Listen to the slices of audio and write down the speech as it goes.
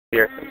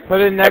here.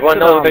 Put it next Everyone to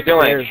knows what the they're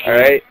doing, stairs,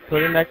 alright?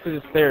 Put it next to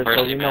the stairs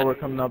so we know we're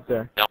coming up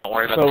there. Don't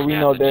worry about So we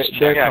know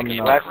they're coming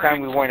up. Last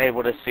time we weren't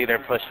able to see their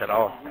push at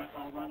all.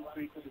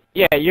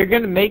 Yeah, you're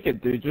gonna make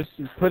it, dude. Just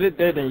put it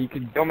there, then you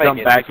can You'll jump make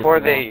it back. before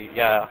they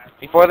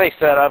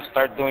set up,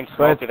 start doing smoke.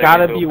 But it's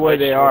gotta be where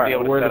they are,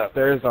 where the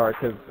stairs are,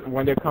 because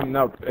when they're coming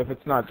up, if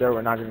it's not there,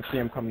 we're not gonna see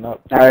them coming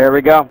up. All right, here we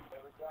go.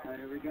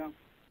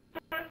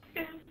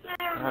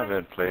 I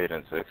haven't played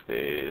in 6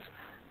 days.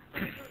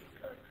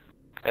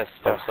 That's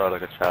I'm sorry,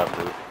 like a child,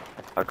 dude.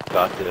 I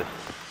got this.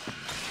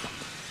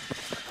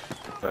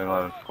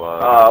 11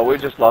 squad. We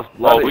just lost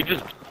Bloody.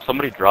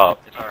 Somebody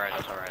dropped. It's alright,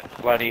 it's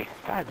alright. Bloody.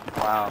 God,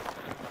 wow.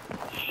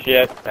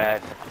 Shit.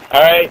 Bad.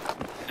 Alright,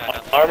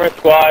 Armor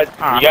Squad,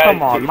 you guys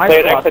come on, my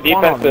played squad's extra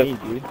spawn on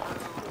defensive. me, dude.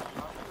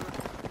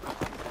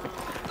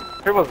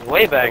 It was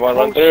way back. Everyone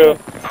run through.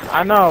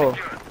 I know.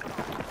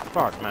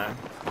 Fuck, man.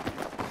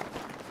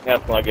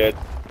 That's not good.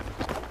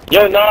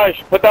 Yo,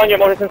 Naj, put down your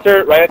motion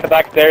sensor right at the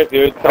back stairs,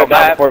 dude. Put it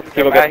down before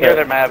people get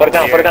there. Put it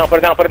down, put it down, put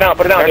it down, put it down,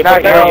 put it down. They're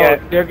not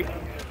here yet.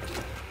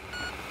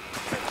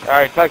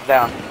 Alright,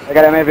 touchdown. I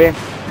got MAV.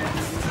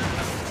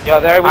 Yo,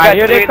 there we got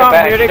here they three in the come,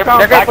 back. here they come.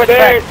 They're gonna push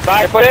Backstairs,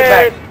 back. They're pushing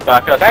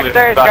back.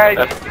 Backstairs, guys.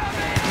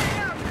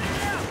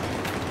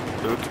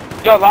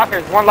 Yo,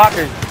 lockers, one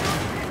lockers.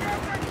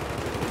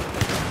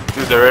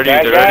 Dude, they're already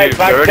Guys,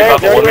 about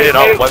 1 minute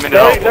out, 1 minute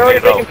out. They're already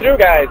breaking through,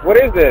 guys. What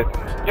is this?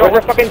 Where's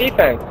their fucking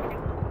defense?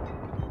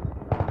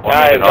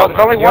 Guys, There's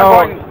only one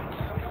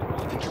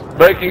going.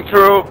 breaking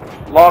through,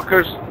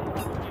 lockers.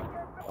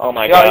 Oh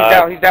my god.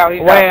 Yo, he's down.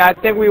 Wait, I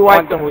think we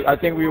wiped them. I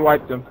think we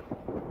wiped them.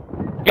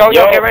 Yo,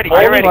 get ready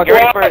for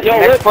it.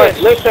 Next push.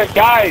 Listen,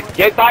 guys,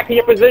 get back in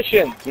your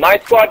position. My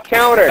squad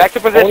counter. Back to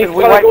position.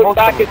 We wipe goes most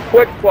back of is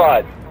quick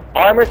squad.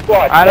 Armor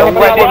squad. I don't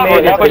think they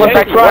made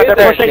it.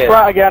 They're pushing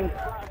front again.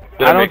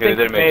 I don't think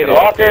they made it.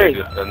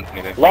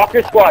 Lockers.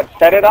 Locker squad,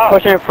 set it up.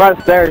 Pushing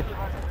front stairs.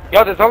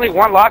 Yo, there's only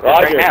one locker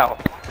right now.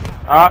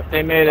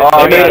 They made it.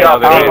 They made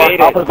it.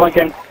 Alpha's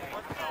blinking.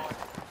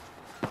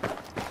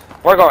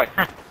 We're going.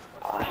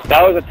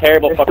 That was a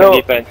terrible fucking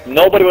defense.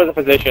 Nobody was in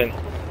position.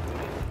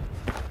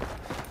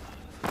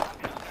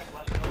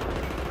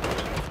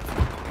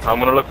 I'm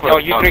gonna look for Yo,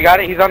 you three got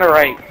it? He's on the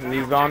right.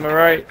 He's on the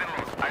right.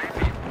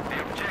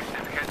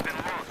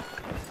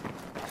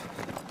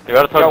 You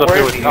gotta touch up where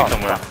here is with he? me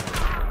somewhere.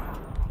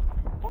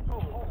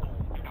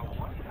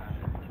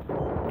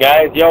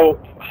 Guys, yo,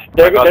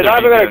 they're not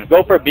even gonna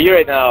go for B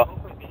right now.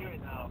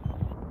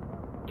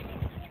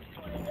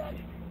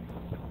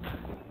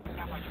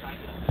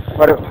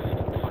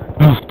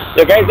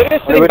 Yo, guys, they're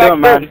just sitting back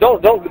there.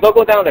 Don't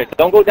go down there.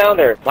 Don't go down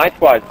there. My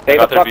squad, stay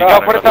the fuck Yo,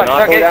 up. put a touch.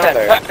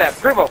 Touch that.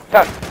 Gribble,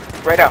 touch.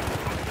 Right out.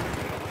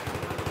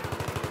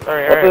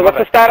 Sorry, What's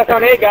the status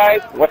on A,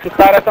 guys? What's the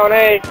status on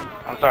A?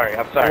 I'm sorry.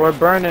 We're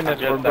burning it.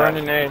 We're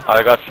burning A.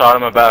 I got shot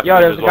in my back. Yo,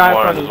 there's a guy in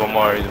front of There's you. one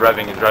more. He's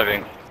revving.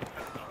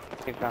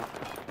 He's down.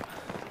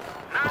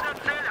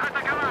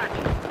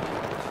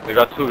 They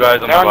got two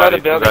guys on They're my on body.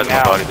 another building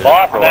now.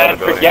 Boss, man,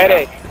 forget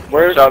it.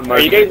 Are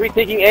you guys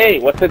retaking A?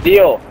 What's the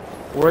deal?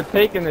 We're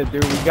taking it,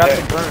 dude. We got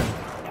the burn.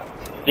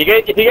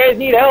 If you guys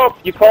need help,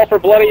 you call for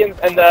Bloody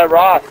and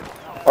Ross.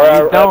 Or,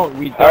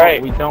 we don't.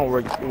 Right. We don't.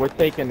 We're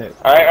taking it.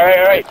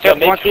 Alright. So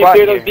make sure you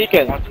clear those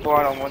beacons. One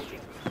squad on one.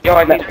 Yo,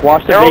 I think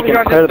Watch the they're only beacon,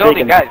 on clear this the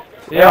building, beacon. guys.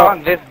 They're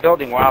on this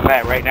building where I'm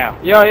at right now.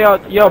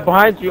 Yo,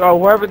 behind you.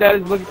 Whoever that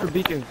is looking for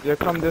beacons, they're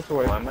coming this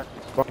way.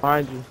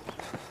 Behind you.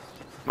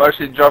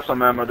 Mercy, drop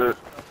some ammo, dude.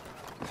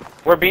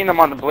 We're beating them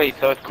on the blade,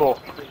 so it's cool.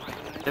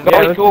 There's Yeah,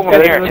 only two of them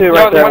there's here. two Yo,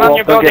 right there. one on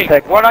your Don't get building.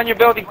 picked. One on your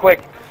building,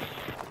 quick.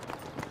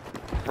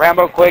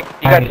 Rambo, quick.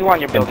 You got two on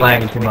your building.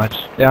 Playing too much.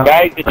 Yeah.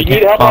 Guys, if you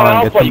need help on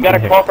Alpha, you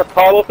gotta call for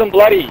Carlos and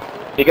Bloody.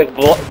 Because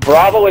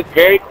Bravo is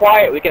very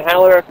quiet. We can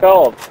handle it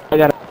ourselves.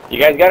 You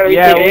guys gotta reach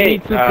Yeah, the we A.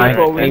 need two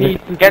people. We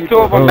need two Get two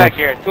of them back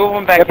here. Two of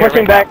them back here. They're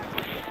pushing right back.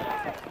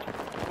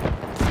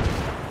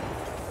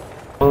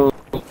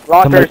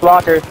 Lockers. now.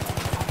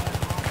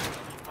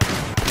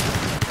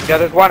 Yeah,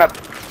 there's one up.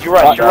 You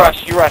rush.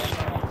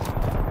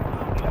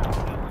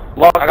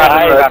 I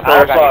got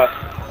Alpha.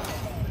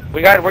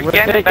 We're We're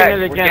getting taking it back.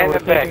 it again. We're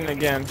taking it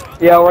again.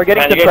 Yeah, we're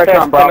getting Man, some you guys pressure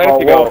said on 10 Bravo.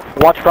 minutes ago.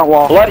 Watch front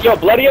wall.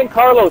 Bloody and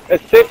Carlos,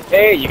 assist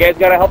A. You guys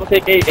gotta help us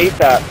take A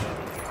ASAP.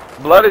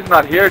 Bloody's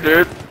not here,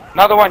 dude.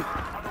 Another one.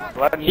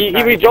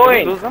 He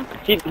rejoined.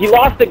 He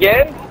lost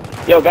again?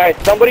 Yo, guys,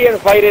 somebody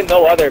invited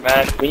no other,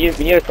 man. We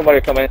need somebody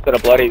to come in instead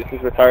of Bloody. This is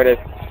retarded.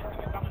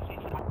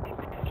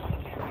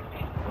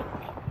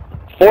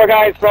 4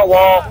 guys front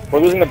wall. We're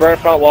losing the burn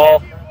front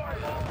wall.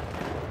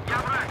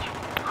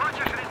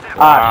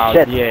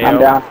 Shit. Yeah, I'm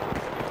down.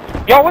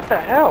 Yo, what the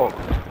hell?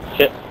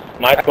 Shit.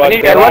 My squad.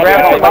 They're rushing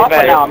back from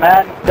Alpha now,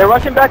 man. They're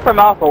rushing back from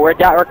Alpha. We're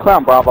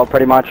clearing Bravo,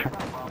 pretty much.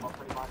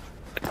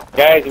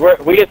 Guys,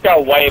 we just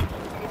got wiped.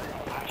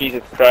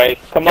 Jesus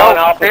Christ. Come on,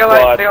 Alpha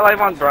squad. Stay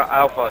alive on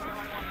Alpha.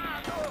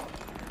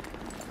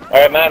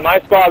 Alright, man, my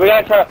squad, we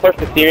gotta try to push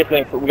the serious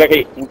thing.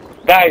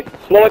 Guys,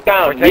 slow it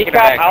down. We're taking it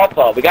Recap back.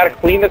 Alpha. We gotta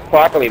clean this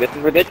properly. This is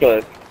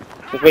ridiculous.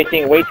 This is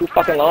waiting way too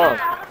fucking long.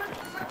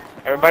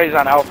 Everybody's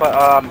on Alpha.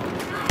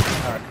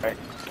 Alright.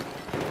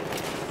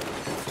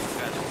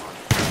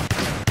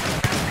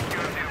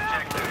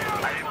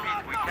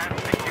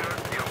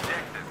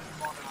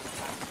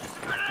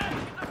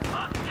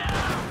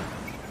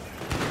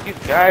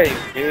 guys,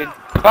 dude.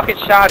 Fucking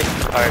shot him.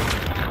 Alright.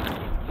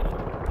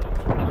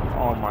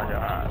 Oh my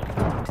god.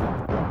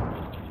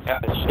 Yeah,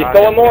 Keep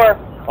going more.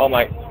 Oh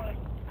my.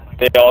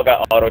 They all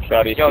got auto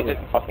shotties. Yo, Jesus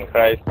fucking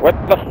Christ. What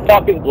the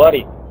fuck is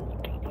bloody?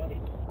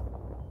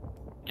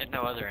 Get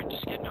no other end,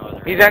 just get no other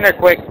end. He's in there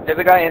quick. There's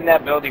a guy in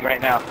that building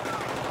right now.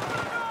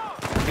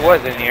 He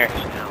was in here.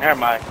 Never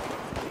mind.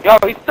 Yo,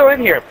 he's still in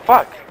here.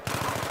 Fuck.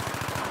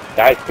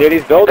 Guys, clear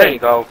these There you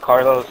buildings. go,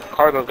 Carlos.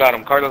 Carlos got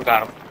him. Carlos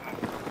got him.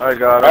 I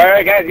got him.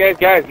 Alright,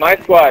 guys, my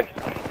squad.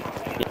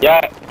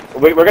 Yeah,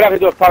 we're gonna have to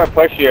do a proper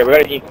push here. We're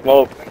gonna need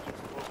smoke.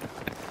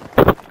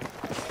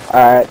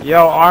 Alright.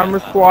 Yo, armor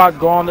squad,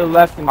 go on the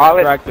left and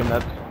distract them.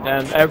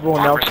 And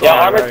everyone else.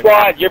 Yeah, armor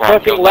squad, you're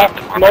pushing left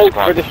smoke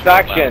for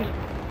distraction.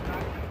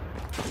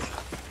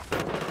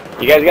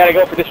 You guys gotta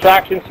go for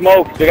distraction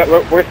smoke.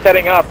 We're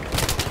setting up.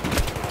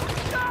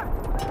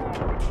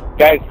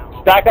 Guys,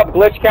 stack up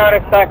glitch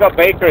counter, stack up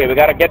bakery. We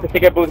gotta get the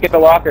ticket booth, get the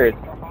lockers.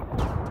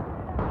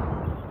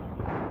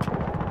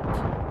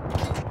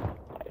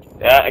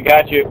 Yeah, I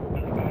got you.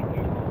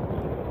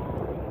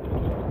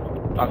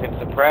 Fucking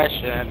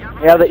suppression.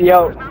 Yeah,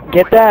 yo,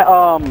 get that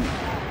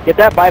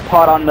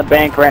bipod on the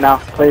bank right now,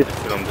 please.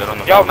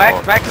 Yo,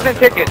 Max is in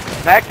ticket.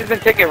 Max is in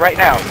ticket right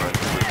now.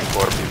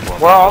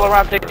 We're all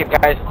around ticket,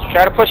 guys.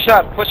 Try to push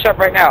up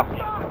right now.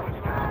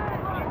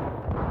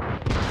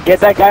 Get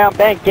that guy on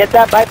bank. Get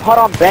that bipod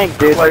on bank,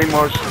 dude.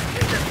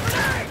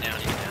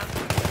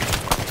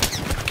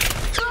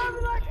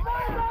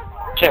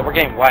 Shit, we're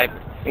getting wiped.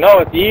 No,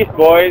 it's east,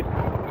 boys.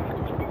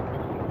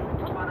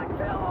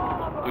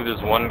 Dude,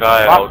 there's one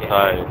guy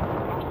outside.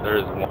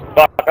 There's one.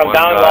 Fuck, I'm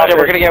down. Shit,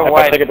 we're gonna get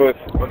wiped. Ticket booth.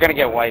 We're gonna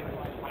get wiped.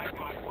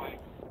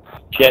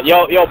 Shit,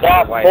 yo,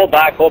 boss, hold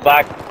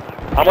back.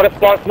 I'm gonna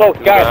spawn smokes,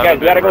 guys,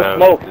 we gotta go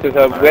smoke,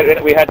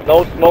 because we had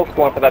no smokes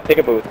going for that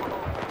ticket booth.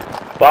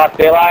 Boss,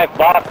 stay alive,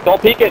 boss,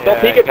 don't peek it,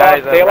 guys,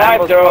 boss, stay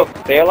alive, Joe,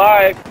 stay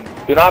alive.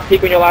 Do not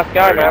peek when you're last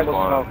guy, man. Come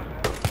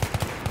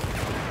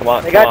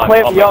on, They got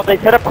yo, they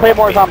set up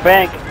claymores on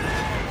bank.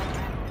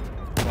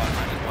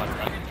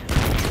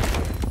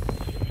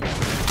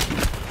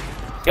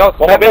 Yo,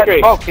 spam that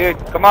smoke, dude,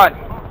 come on.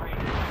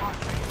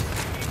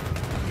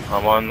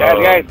 I'm on the...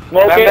 Guys,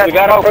 smoke it, we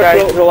gotta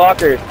push the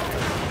lockers.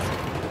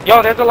 Yo,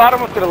 there's a lot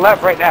of them to the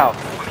left right now.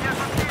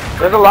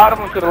 There's a lot of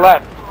them to the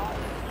left.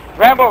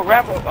 Rambo,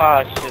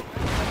 shit.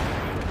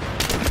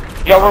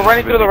 Yo, we're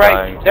running to the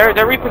right. They're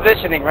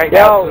repositioning right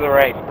now to the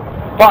right.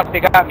 Fuck, they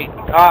got me.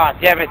 Ah,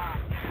 damn it.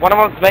 One of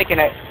them's making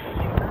it.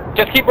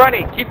 Just keep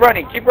running.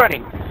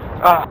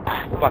 Ah,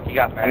 fuck, you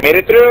got me. I made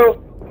it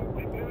through.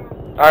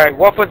 Alright,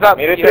 Wolf was up.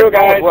 Made it through,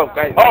 guys. Wolf,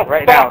 guys. Oh,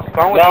 right fuck.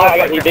 now. No, I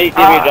got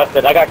DV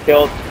adjusted. I got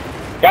killed.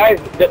 Guys,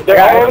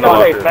 they're all over the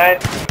place, man.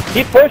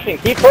 Keep pushing.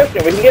 We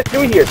can get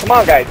through here. Come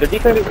on, guys. Their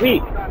defense is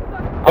weak.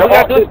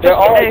 They're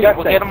all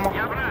adjusting.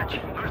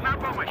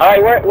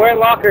 Alright, we're in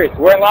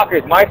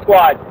lockers. My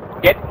squad.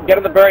 Get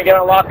on the burn, get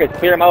on the lockers.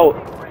 Clear them out.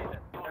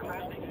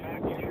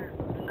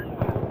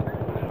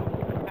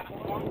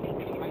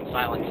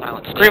 Silence.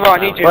 Screamo, I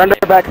need you. We're under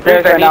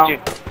backstairs right now.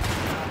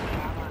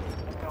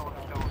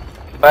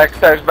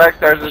 Backstairs.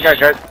 This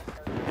guy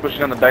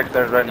pushing on the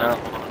backstairs right now.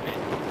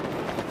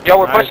 Yo,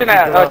 we're pushing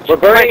that. We're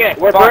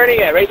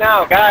burning it right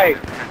now, guys.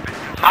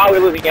 How are we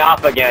losing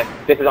Alpha again?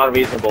 This is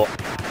unreasonable.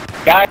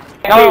 Guys,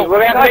 No,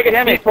 we're gonna make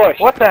a speed push.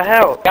 What the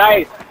hell?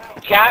 Guys,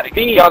 Cat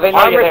B, Yo, they know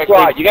Armor you're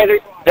Squad, there, you guys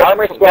are,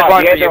 Armor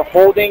Squad, you guys are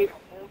holding,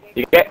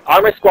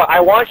 Armor Squad, I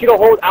want you to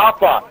hold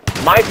Alpha.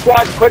 My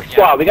squad, quick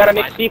squad, we gotta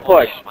make C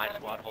push. My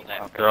squad, hold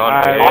that. They're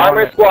on A.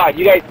 Armor Squad,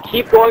 you guys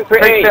keep going for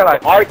A.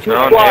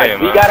 R2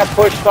 squad, we gotta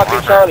push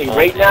fucking Charlie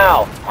right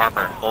now.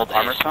 Armor, hold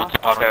armor squad.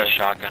 Spawn with a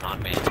shotgun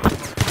on me.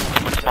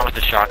 Someone spawn with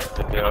a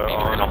shotgun. We're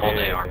gonna hold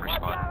A, armor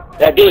squad.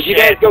 Yeah, dude, you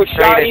guys go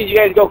shotties, you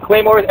guys go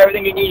claymores,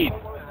 everything you need.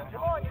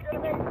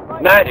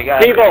 Matt,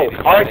 Stevo,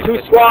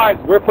 R2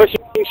 squads, we're pushing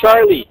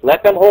Charlie.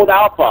 Let them hold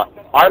Alpha.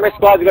 Armor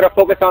squads, we gotta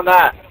focus on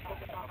that.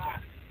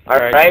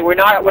 Alright, we're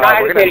not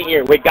hesitating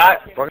here. We're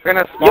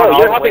gonna spawn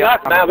you're helping us,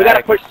 man. We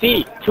gotta push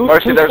C. Two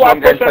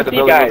squads push on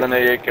C, guys.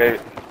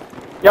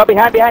 Yo,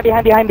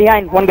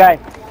 behind. One guy.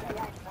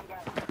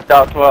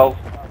 Down 12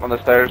 on the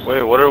stairs.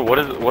 Wait, what are we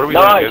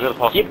doing? Is it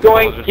possible? Keep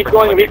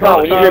going,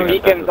 recon. We need your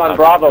beacons on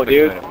Bravo,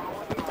 dude.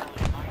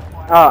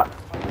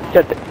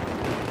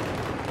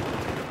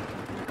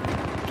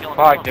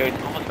 Fuck, dude.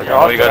 I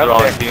know you guys are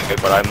on team,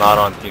 but I'm not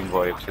on team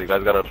voice, so you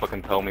guys gotta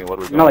fucking tell me what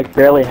we're doing. I'm like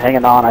barely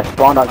hanging on. I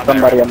spawned on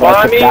somebody and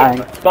Spawn they're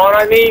dying. Spawn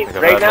on me,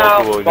 right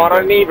now. Spawn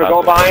on me, we're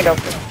going behind them.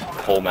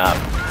 Whole map.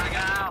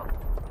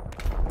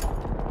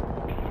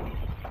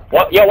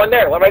 What? Yo, one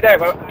there, one right there.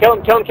 Kill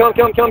him.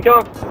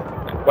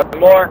 One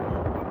more.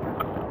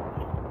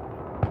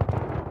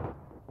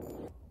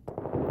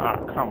 Oh,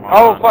 come on.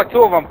 Oh, fuck,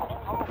 two of them.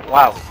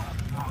 Wow.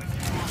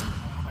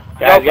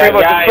 Guys,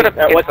 Put a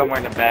pin somewhere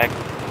in the back.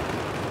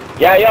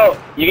 Yeah, yo,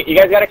 you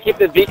guys gotta keep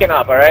this beacon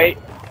up, alright?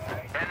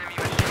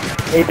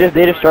 They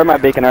destroyed my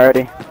beacon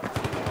already.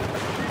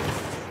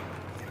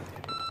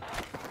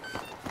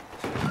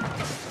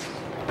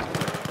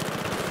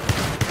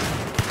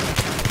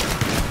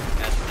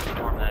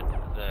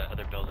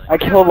 I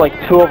killed like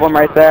 2 of them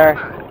right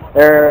there.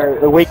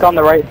 They're weak on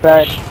the right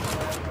side.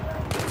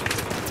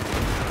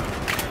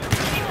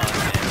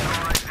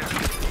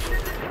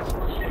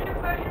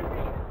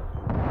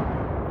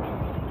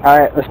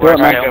 Alright, let's do it,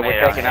 man.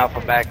 We're taking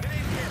Alpha back.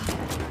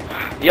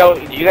 Yo,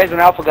 you guys in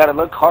Alpha gotta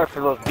look hard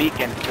for those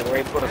beacons, because we're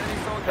able to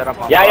set up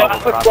on Yeah,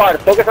 Alpha squad,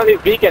 focus on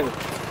these beacons.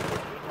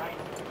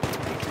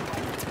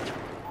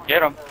 Get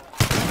them.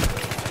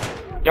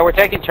 Yo, we're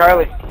taking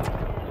Charlie.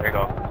 There you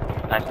go.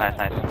 Nice, nice,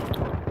 nice.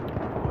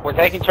 We're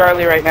taking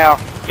Charlie right now.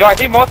 Yo, I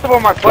think most of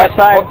them are pushed. Left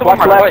side, Most of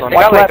them are left, pushed. They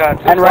left, got like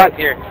left, 2 and squads right.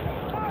 here.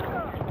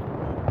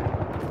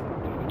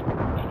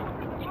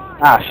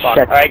 Ah,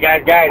 shit. Alright,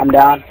 guys. I'm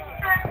down.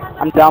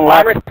 I'm down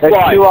left. Armor There's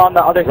squad. 2 on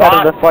the other side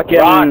of the fucking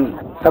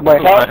subway.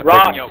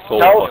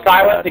 Tell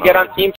Silent to get on team